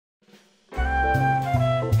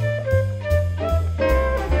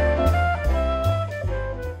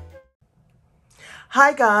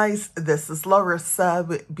Hi guys, this is Larissa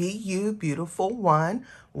with Be You Beautiful One.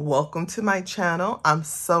 Welcome to my channel. I'm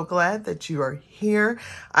so glad that you are here.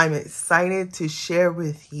 I'm excited to share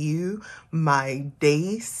with you my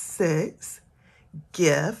day 6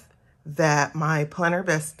 gift that my planner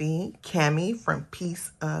bestie, Cammie from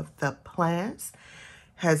Piece of the Plants,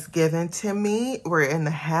 has given to me. We're in the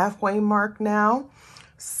halfway mark now.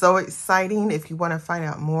 So exciting. If you want to find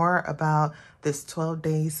out more about this 12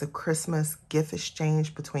 days of Christmas gift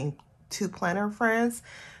exchange between two planner friends,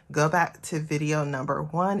 go back to video number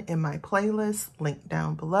 1 in my playlist, link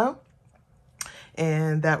down below,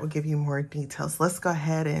 and that will give you more details. Let's go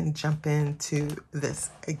ahead and jump into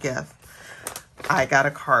this gift. I got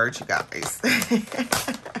a card, you guys.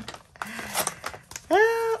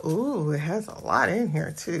 Ooh, it has a lot in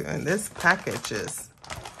here too, and this package is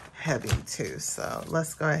heavy too. So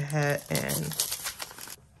let's go ahead and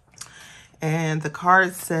the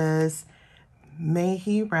card says, may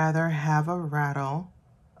he rather have a rattle.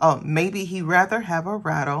 Oh, maybe he rather have a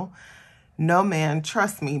rattle. No, man,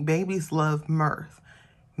 trust me, babies love mirth.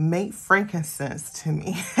 Make frankincense to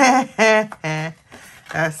me.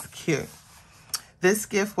 That's cute. This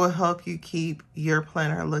gift will help you keep your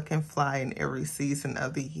planner looking fly in every season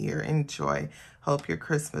of the year. Enjoy. Hope your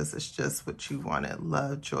Christmas is just what you wanted.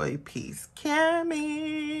 Love, joy, peace.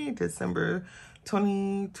 Cammie, December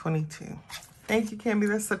 2022. Thank you, Cammie.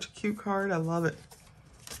 That's such a cute card. I love it.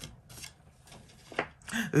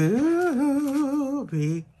 Ooh,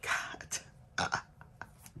 we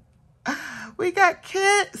got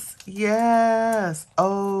kits. Yes.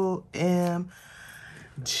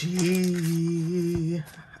 OMG.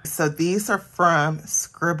 So these are from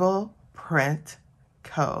Scribble Prints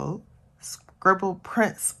Co.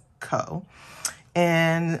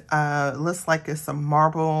 And looks like it's a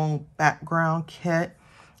marble background kit.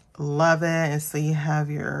 Love it. And so you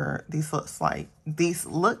have your, these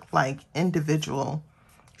look like individual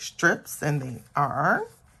strips, and they are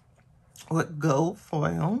with gold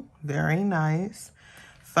foil. Very nice.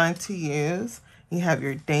 Fun to use. You have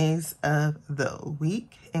your days of the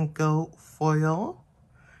week in gold foil.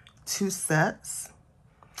 2 sets.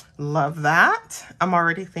 Love that. I'm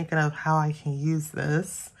already thinking of how I can use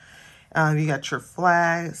this. You got your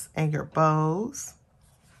flags and your bows.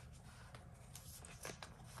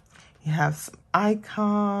 You have some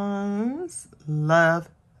icons. Love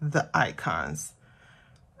the icons.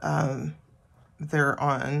 They're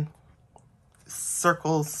on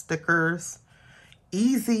circle stickers.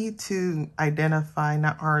 Easy to identify,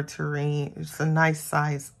 not hard to read. It's a nice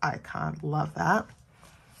size icon. Love that.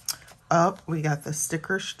 Up, we got the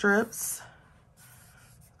sticker strips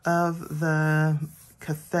of the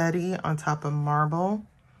confetti on top of marble.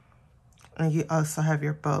 And you also have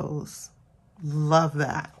your bows. Love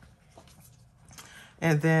that.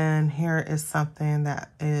 And then here is something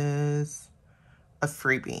that is a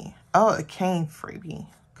freebie. Oh, a cane freebie.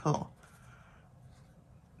 Cool.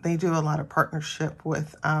 They do a lot of partnership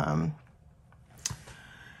with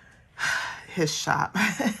his shop.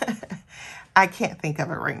 I can't think of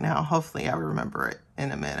it right now. Hopefully I'll remember it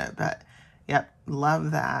in a minute. But yep, love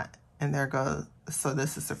that. And there goes. So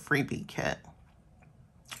this is a freebie kit.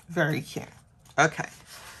 Very cute. Okay.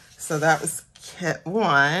 So that was kit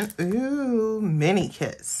 1. Ooh, mini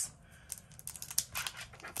kits.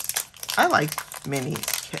 I like mini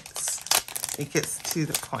kits. It gets to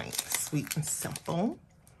the point. Sweet and simple.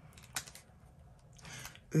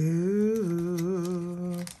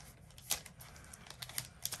 Ooh.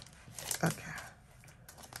 Okay.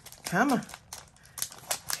 Come on.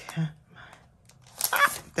 Come on.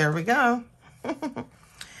 There we go.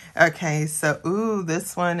 Okay, so, ooh,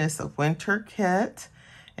 this one is a winter kit.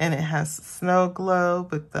 And it has a snow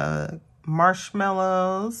globe with the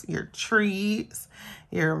marshmallows, your treats,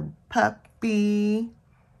 your puppy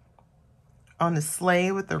on the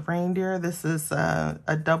sleigh with the reindeer. This is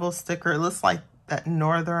a double sticker. It looks like that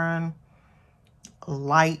Northern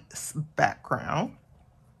Lights background.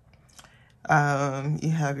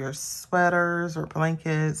 You have your sweaters or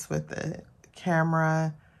blankets with the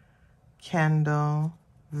camera, candle.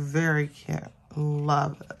 Very cute.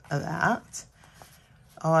 Love that.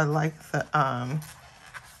 Oh, I like the,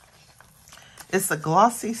 it's a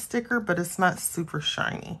glossy sticker, but it's not super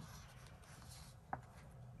shiny.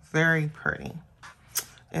 Very pretty.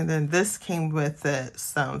 And then this came with it,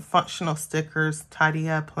 some functional stickers, tidy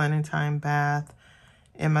up, planning time, bath,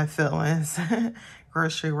 in my feelings,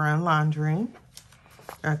 grocery run, laundry.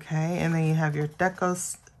 Okay, and then you have your deco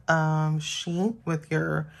sheet with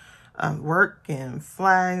your work and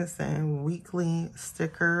flags and weekly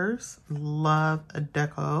stickers. Love a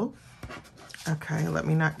deco. Okay, let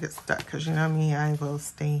me not get stuck because you know me, I will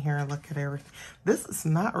stay here and look at everything. This is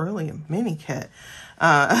not really a mini kit.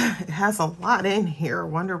 It has a lot in here. I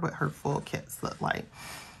wonder what her full kits look like.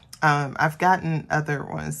 I've gotten other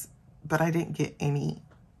ones, but I didn't get any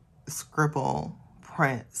Scribble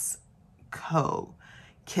Prints Co.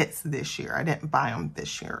 kits this year. I didn't buy them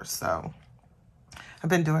this year, so I've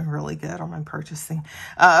been doing really good on my purchasing.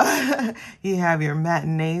 You have your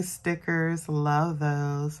matinee stickers. Love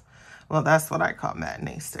those. Well, that's what I call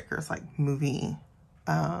matinee stickers, like movie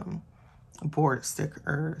board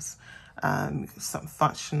stickers, some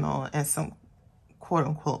functional and some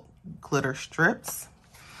quote-unquote glitter strips.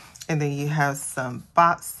 And then you have some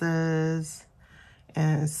boxes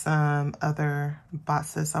and some other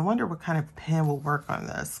boxes. I wonder what kind of pen will work on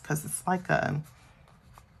this, because it's like a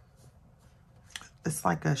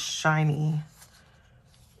shiny,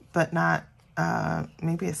 but not,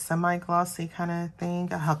 maybe a semi-glossy kind of thing.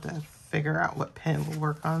 I'll have to figure out what pen will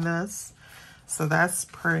work on this. So that's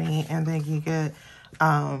pretty. And then you get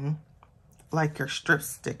like your strip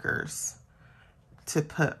stickers to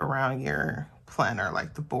put around your planner,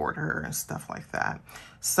 like the border and stuff like that.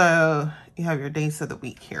 So you have your days of the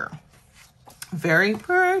week here. Very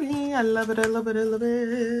pretty. I love it. I love it. I love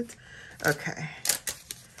it. Okay.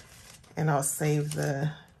 And I'll save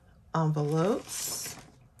the envelopes.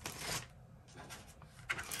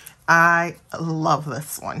 I love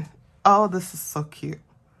this one. Oh, this is so cute.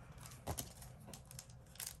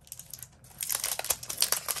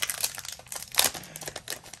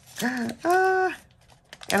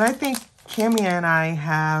 And I think Kimmy and I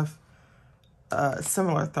have a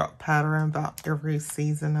similar thought pattern about every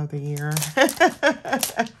season of the year.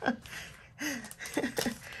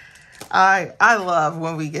 I love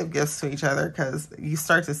when we give gifts to each other because you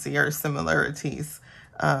start to see our similarities.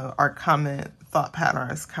 Our common thought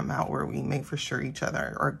patterns come out where we make for sure each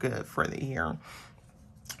other are good for the year.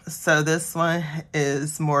 So this one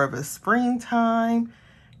is more of a springtime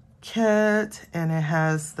kit, and it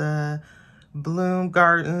has the Bloom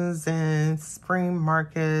Gardens and Spring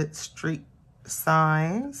Market street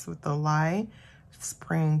signs with the light,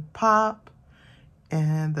 spring pop,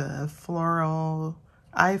 and the floral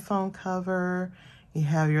iPhone cover. You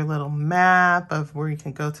have your little map of where you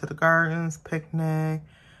can go to the gardens, picnic,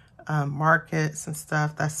 markets and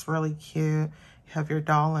stuff. That's really cute. You have your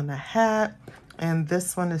doll in a hat. And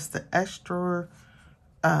this one is the extra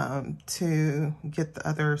to get the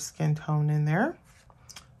other skin tone in there.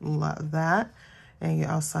 Love that. And you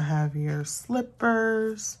also have your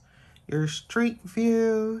slippers, your street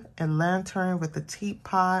view, and lantern with the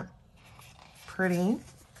teapot. Pretty.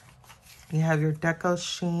 You have your deco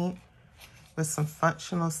sheet with some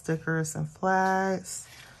functional stickers and flags.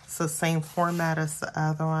 So same format as the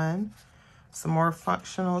other one. Some more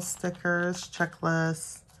functional stickers,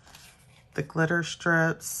 checklists, the glitter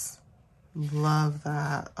strips. Love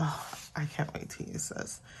that. Oh, I can't wait to use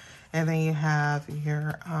this. And then you have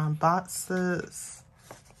your boxes.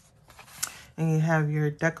 And you have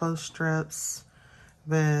your deco strips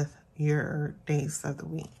with your days of the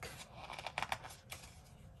week.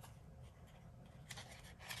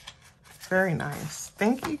 Very nice.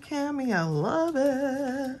 Thank you, Cammie. I love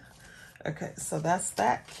it. Okay, so that's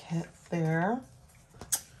that kit there.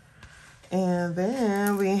 And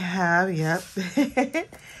then we have, yep.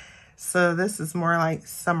 So this is more like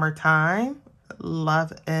summertime.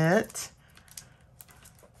 Love it.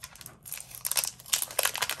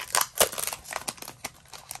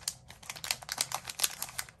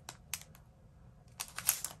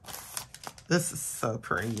 This is so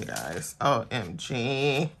pretty, you guys.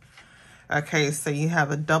 OMG. Okay, so you have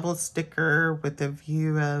a double sticker with the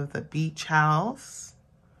view of the beach house.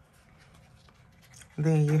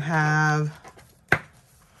 Then you have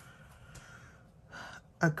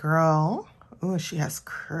a girl. Ooh, she has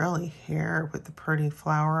curly hair with the pretty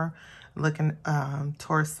flower, looking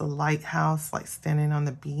towards the lighthouse, like standing on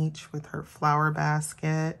the beach with her flower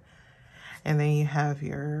basket. And then you have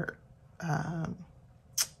your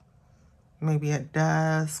maybe a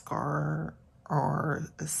desk or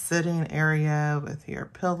a sitting area with your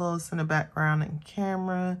pillows in the background and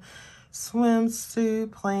camera, swimsuit,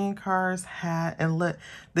 playing cards, hat, and look,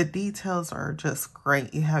 the details are just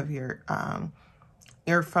great. You have your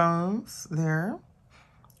earphones there,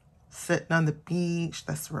 sitting on the beach.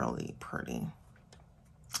 That's really pretty.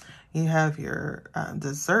 You have your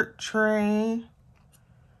dessert tray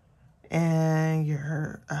and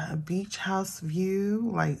your beach house view,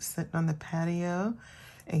 like sitting on the patio.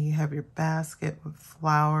 And you have your basket with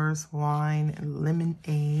flowers, wine, and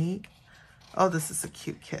lemonade. Oh, this is a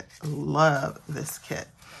cute kit. Love this kit.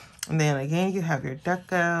 And then again, you have your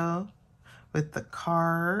deco with the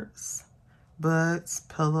cards, books,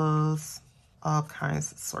 pillows, all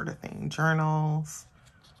kinds of sort of thing. Journals.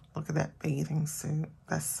 Look at that bathing suit.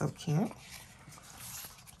 That's so cute.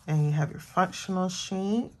 And you have your functional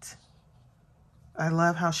sheet. I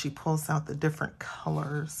love how she pulls out the different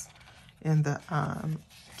colors in the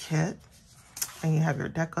kit. And you have your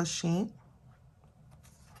deco sheet.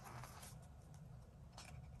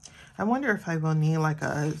 I wonder if I will need like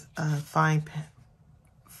a fine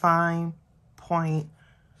point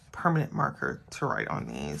permanent marker to write on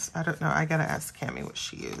these. I don't know. I gotta ask Cammie what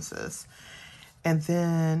she uses. And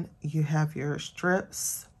then you have your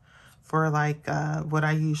strips for like what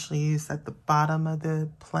I usually use at the bottom of the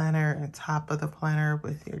planner and top of the planner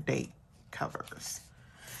with your date covers.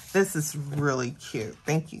 This is really cute.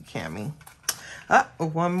 Thank you, Cammie.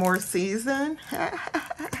 One more season.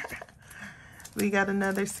 We got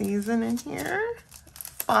another season in here.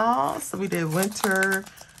 Fall. So we did winter,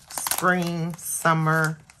 spring,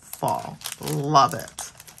 summer, fall. Love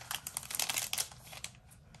it.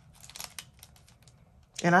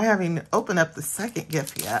 And I haven't even opened up the second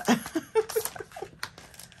gift yet.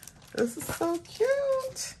 This is so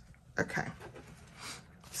cute. Okay.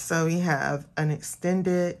 So we have an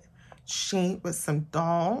extended sheet with some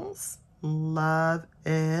dolls. Love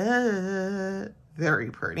it.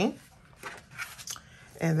 Very pretty.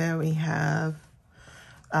 And then we have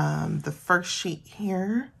the first sheet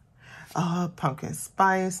here. Pumpkin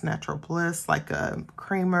spice, natural bliss, like a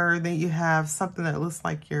creamer. Then you have something that looks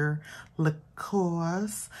like your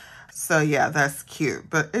liqueurs. So yeah, that's cute.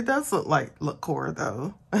 But it does look like liqueur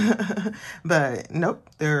though. But nope,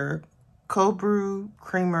 they're cold brew,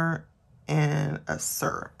 creamer, and a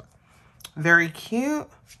syrup. Very cute.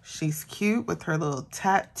 She's cute with her little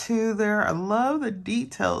tattoo there. I love the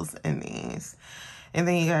details in these. And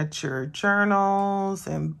then you got your journals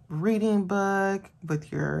and reading book with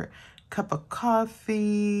your cup of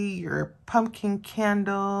coffee, your pumpkin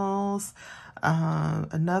candles,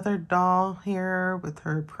 another doll here with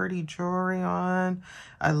her pretty jewelry on.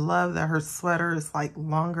 I love that her sweater is like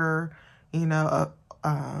longer, you know,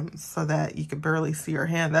 so that you can barely see her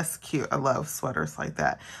hand. That's cute. I love sweaters like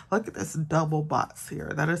that. Look at this double box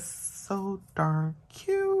here. That is so darn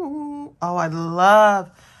cute. Oh, I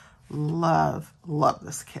love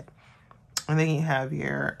this kit. And then you have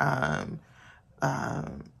your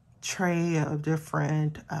tray of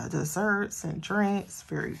different desserts and drinks.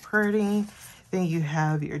 Very pretty. Then you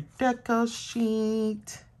have your deco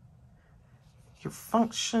sheet, your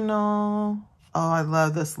functional. Oh, I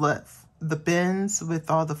love this the bins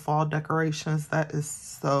with all the fall decorations. That is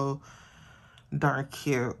so darn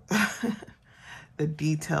cute. The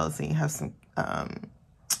details, and you have some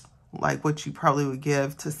like what you probably would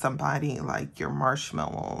give to somebody, like your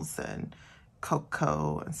marshmallows and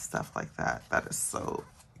cocoa and stuff like that. That is so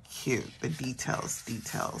cute. The details.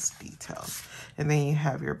 And then you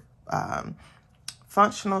have your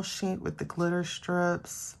functional sheet with the glitter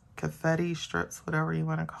strips, confetti strips, whatever you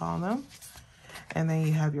want to call them. And then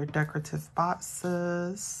you have your decorative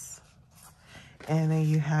boxes. And then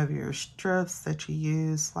you have your strips that you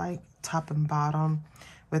use like top and bottom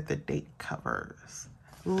with the date covers.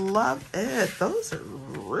 Love it. Those are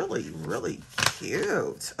really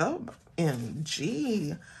cute.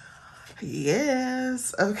 OMG.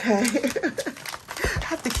 Yes. Okay. I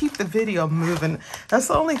have to keep the video moving. That's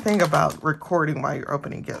the only thing about recording while you're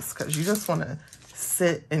opening gifts, because you just want to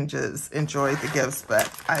sit and just enjoy the gifts, but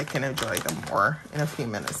I can enjoy them more in a few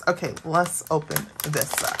minutes. Okay, let's open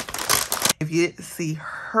this up. If you didn't see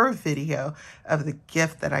her video of the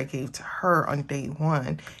gift that I gave to her on day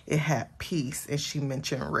one, it had peace, and she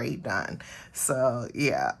mentioned Rae Dunn. So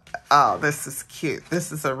yeah, oh, this is cute.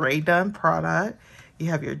 This is a Rae Dunn product. You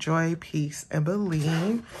have your joy, peace, and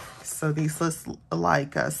believe. So these look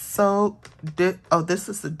like a soap. Oh, this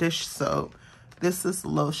is a dish soap. This is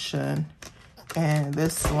lotion, and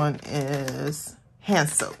this one is hand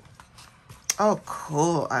soap. Oh,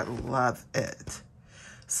 cool. I love it.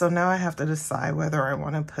 So now I have to decide whether I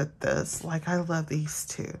want to put this. Like, I love these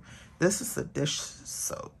two. This is a dish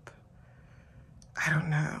soap. I don't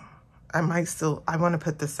know. I want to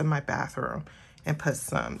put this in my bathroom and put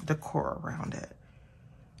some decor around it.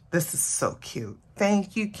 This is so cute.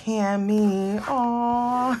 Thank you, Cammie.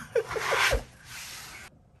 Aww.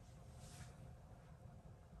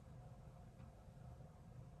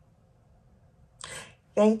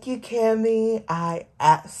 Thank you, Cammie. I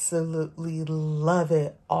absolutely love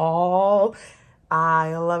it all.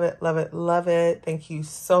 I love it. Thank you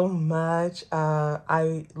so much.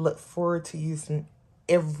 I look forward to using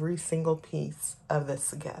every single piece of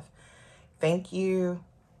this gift. Thank you.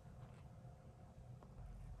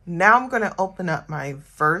 Now I'm going to open up my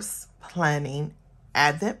first planning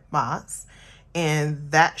Advent box,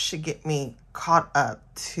 and that should get me caught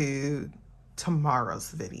up to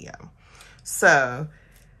tomorrow's video. So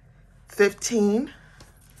 15,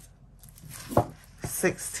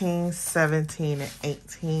 16, 17, and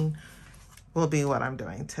 18 will be what I'm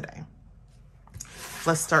doing today.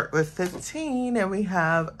 Let's start with 15, and we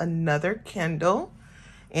have another candle,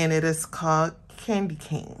 and it is called Candy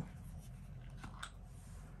Cane.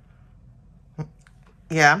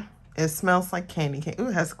 Yeah, it smells like candy cane. Ooh,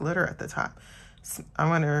 it has glitter at the top. I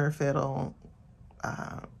wonder if it'll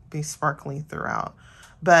be sparkly throughout.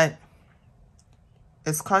 But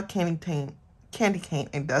it's called Candy Cane. Candy Cane.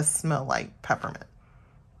 It does smell like peppermint.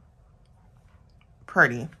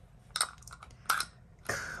 Pretty.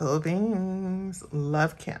 Cool beans.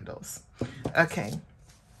 Love candles. Okay.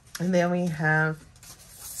 And then we have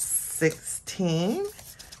 16.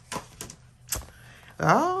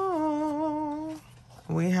 Oh,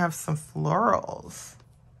 we have some florals.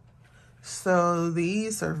 So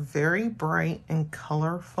these are very bright and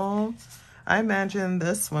colorful. I imagine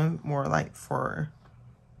this one more like for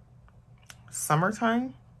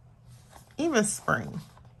summertime, even spring,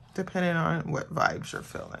 depending on what vibes you're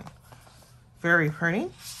feeling. Very pretty.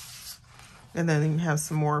 And then you have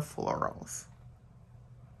some more florals.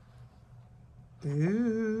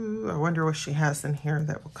 Ooh, I wonder what she has in here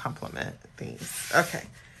that will complement these. Okay,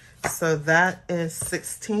 so that is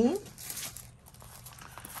 16.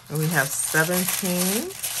 And we have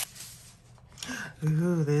 17.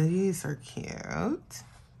 Ooh, these are cute.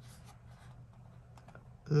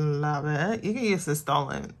 Love it. You can use this doll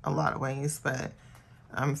in a lot of ways, but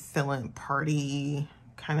I'm feeling party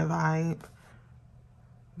kind of vibe.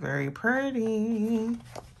 Very pretty.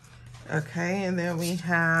 Okay, and then we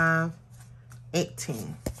have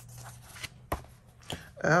 18.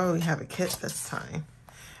 Oh, we have a kit this time.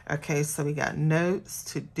 Okay, so we got notes,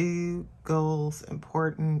 to do, goals,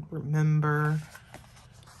 important, remember.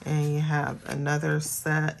 And you have another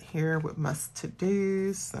set here with must to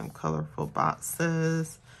do, some colorful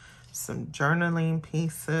boxes, some journaling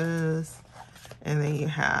pieces, and then you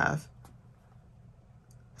have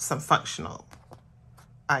some functional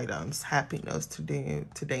items, happy notes to do,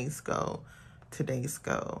 today's goal,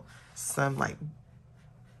 some like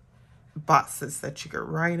boxes that you could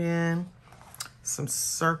write in, some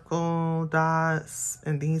circle dots,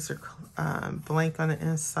 and these are blank on the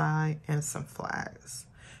inside, and some flags.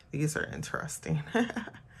 These are interesting.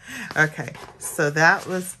 Okay, so that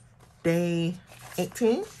was day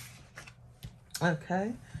 18.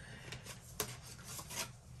 Okay.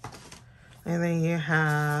 And then you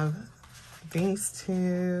have these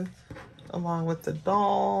two along with the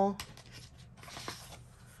doll.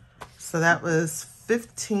 So that was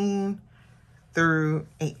 15 through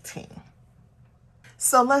 18.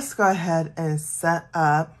 So let's go ahead and set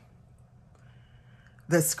up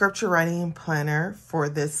the scripture writing planner for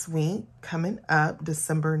this week coming up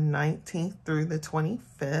December 19th through the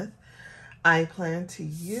 25th. I plan to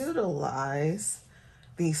utilize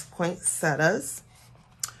these poinsettias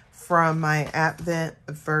from my Advent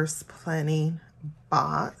verse planning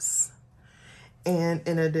box. And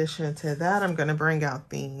in addition to that, I'm going to bring out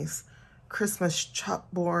these Christmas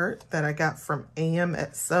chalkboard that I got from AM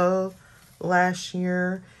at Sew last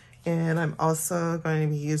year. And I'm also going to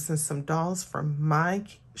be using some dolls from my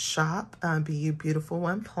shop, Be You Beautiful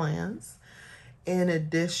One Plans. In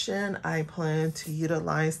addition, I plan to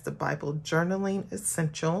utilize the Bible journaling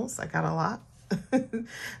essentials. I got a lot.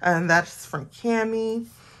 And that's from Cami,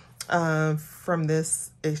 from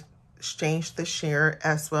this Exchange the Share,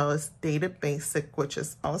 as well as Data Basic, which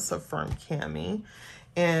is also from Cami.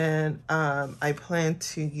 And I plan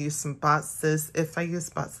to use some boxes, if I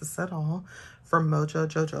use boxes at all, from Mojo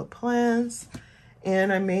Jojo Plans.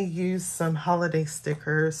 And I may use some holiday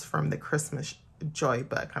stickers from the Christmas Joy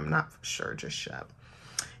book. I'm not sure just yet.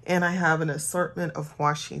 And I have an assortment of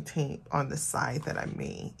washi tape on the side that I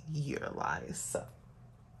may utilize. So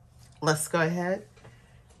let's go ahead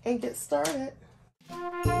and get started.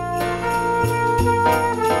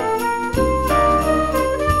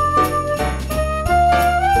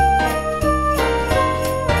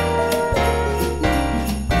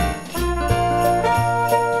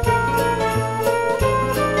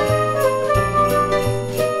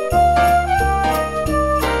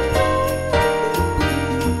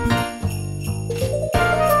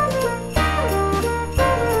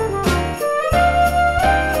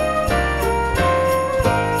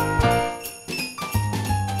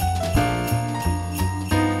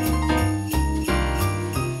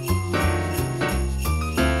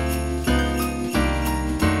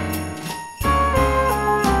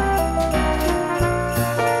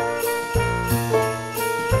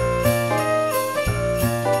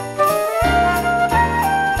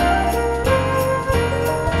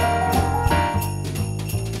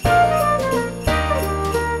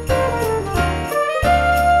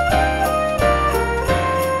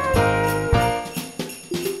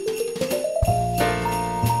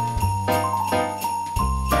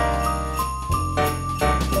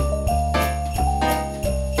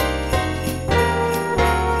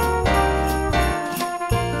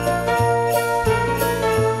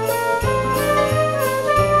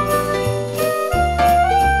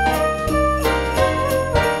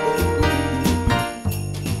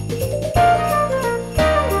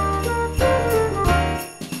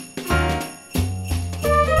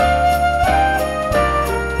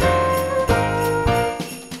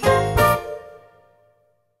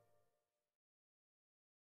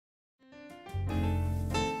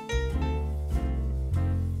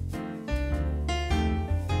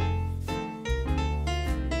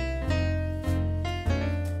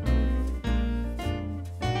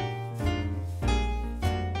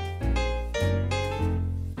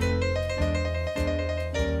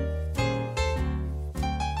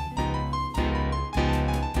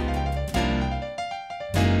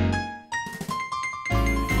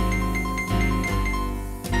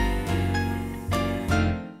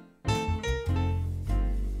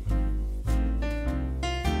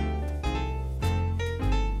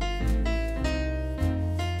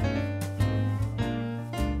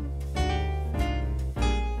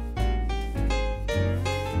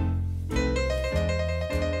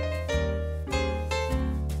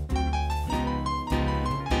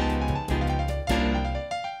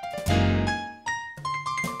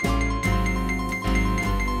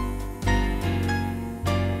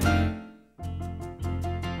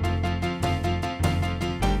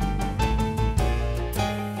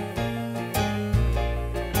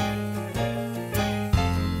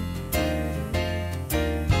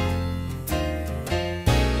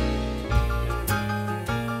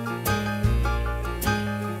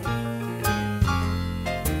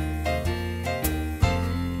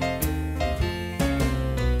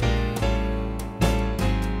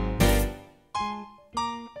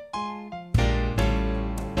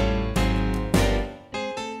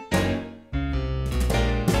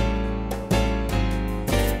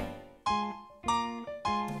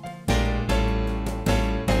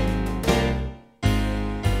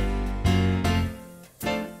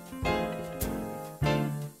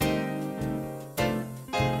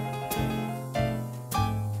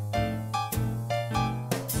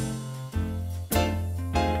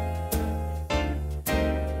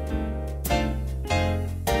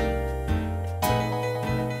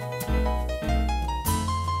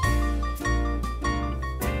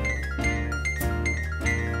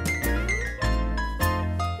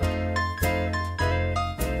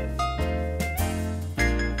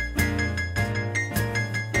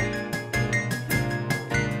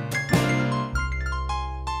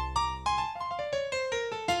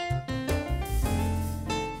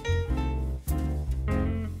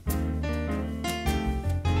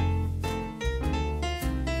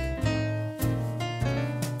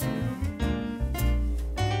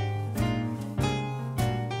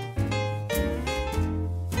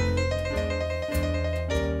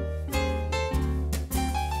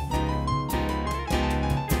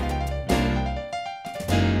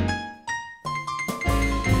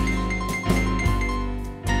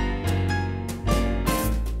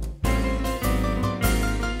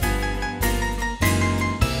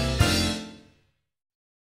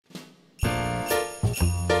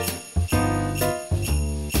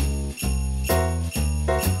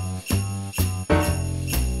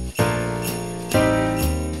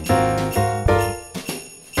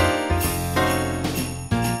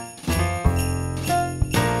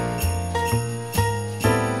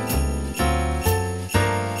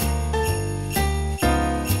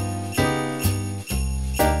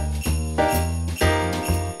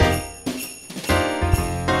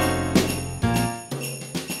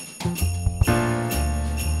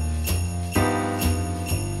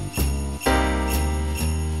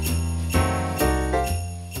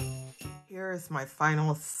 my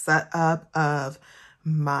final setup of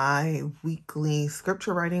my weekly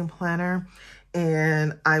scripture writing planner.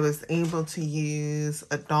 And I was able to use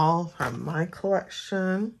a doll from my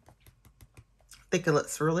collection. I think it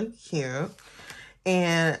looks really cute.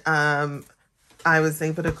 And I was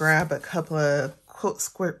able to grab a couple of quote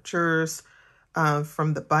scriptures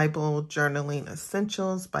from the Bible Journaling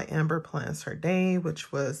Essentials by Amber Plans Her Day,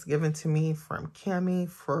 which was given to me from Cami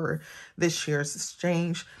for this year's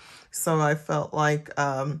exchange. So I felt like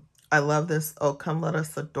I love this. Oh, come let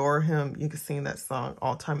us adore him. You can sing that song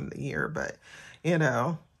all time of the year, but you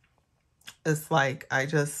know, it's like I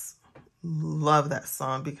just love that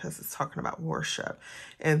song because it's talking about worship.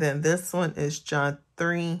 And then this one is John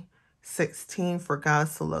 3:16. For God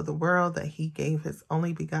so loved the world that he gave his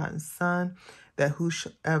only begotten son, that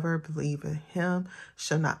whosoever believe in him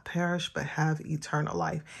shall not perish but have eternal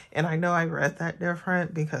life. And I know I read that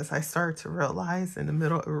different because I started to realize in the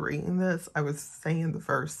middle of reading this, I was saying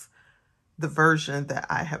the version that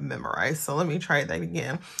I have memorized. So let me try that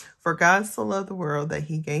again. For God so loved the world that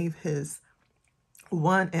he gave his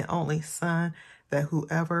one and only son, that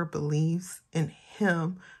whoever believes in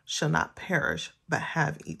him shall not perish but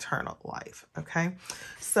have eternal life. Okay,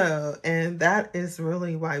 so and that is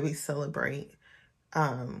really why we celebrate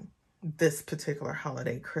this particular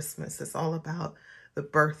holiday, Christmas. It's all about the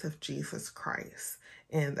birth of Jesus Christ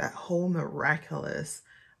and that whole miraculous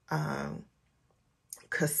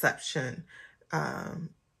conception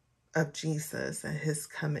of Jesus and his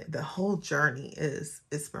coming. The whole journey is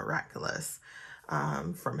miraculous.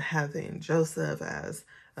 From having Joseph as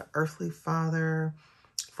an earthly father,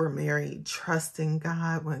 for Mary trusting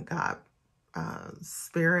God when God's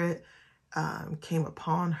spirit came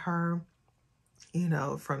upon her, you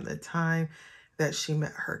know, from the time that she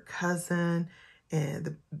met her cousin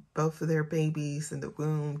and both of their babies in the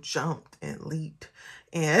womb jumped and leaped,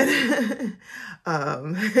 and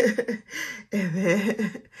and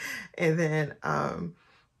then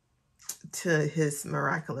to his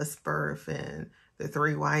miraculous birth and the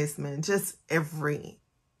three wise men, just every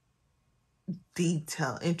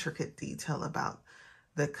detail, intricate detail about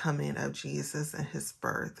the coming of Jesus and his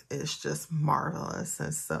birth is just marvelous.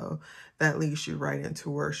 And so that leads you right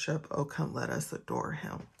into worship. Oh, come let us adore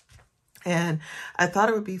him. And I thought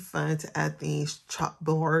it would be fun to add these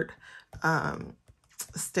chalkboard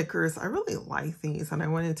stickers. I really like these, and I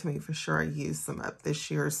wanted to make for sure I use them up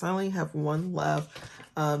this year. So I only have one left.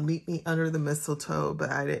 Meet me under the mistletoe,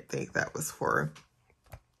 but I didn't think that was for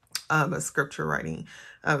a scripture writing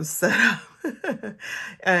setup.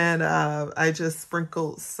 And I just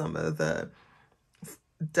sprinkled some of the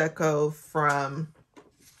deco from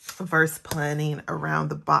verse planning around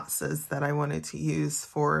the boxes that I wanted to use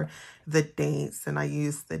for the dates. And I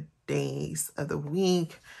used the days of the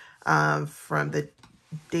week from the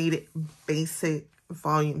Dated Basic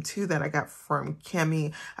Volume 2 that I got from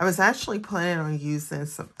Cami. I was actually planning on using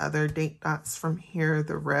some other date dots from here,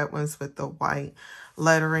 the red ones with the white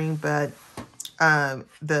lettering, but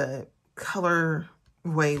the color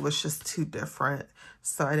way was just too different,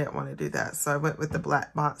 so I didn't want to do that. So I went with the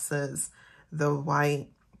black boxes, the white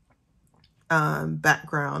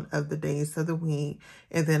background of the days of the week,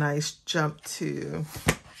 and then I jumped to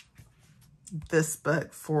this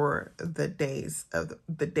book for the days of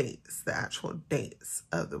the dates, the actual dates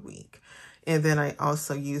of the week. And then I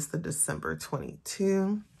also used the December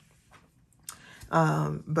 22.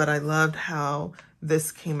 But I loved how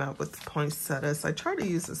this came out with the poinsettias. I try to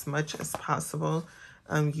use as much as possible,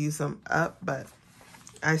 use them up, but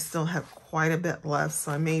I still have quite a bit left.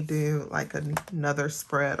 So I may do like another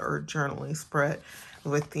spread or journaling spread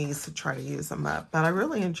with these to try to use them up. But I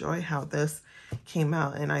really enjoy how this came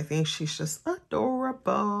out, and I think she's just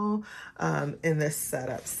adorable in this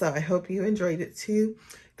setup. So I hope you enjoyed it too.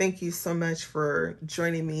 Thank you so much for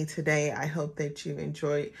joining me today. I hope that you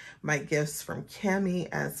enjoyed my gifts from Cami,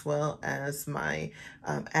 as well as my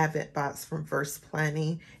Advent box from Verse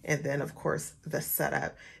Planning, and then of course the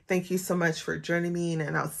setup. Thank you so much for joining me,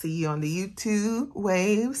 and I'll see you on the YouTube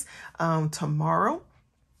waves tomorrow.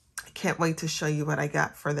 Can't wait to show you what I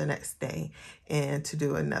got for the next day and to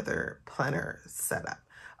do another planner setup.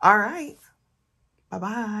 All right.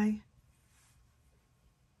 Bye-bye.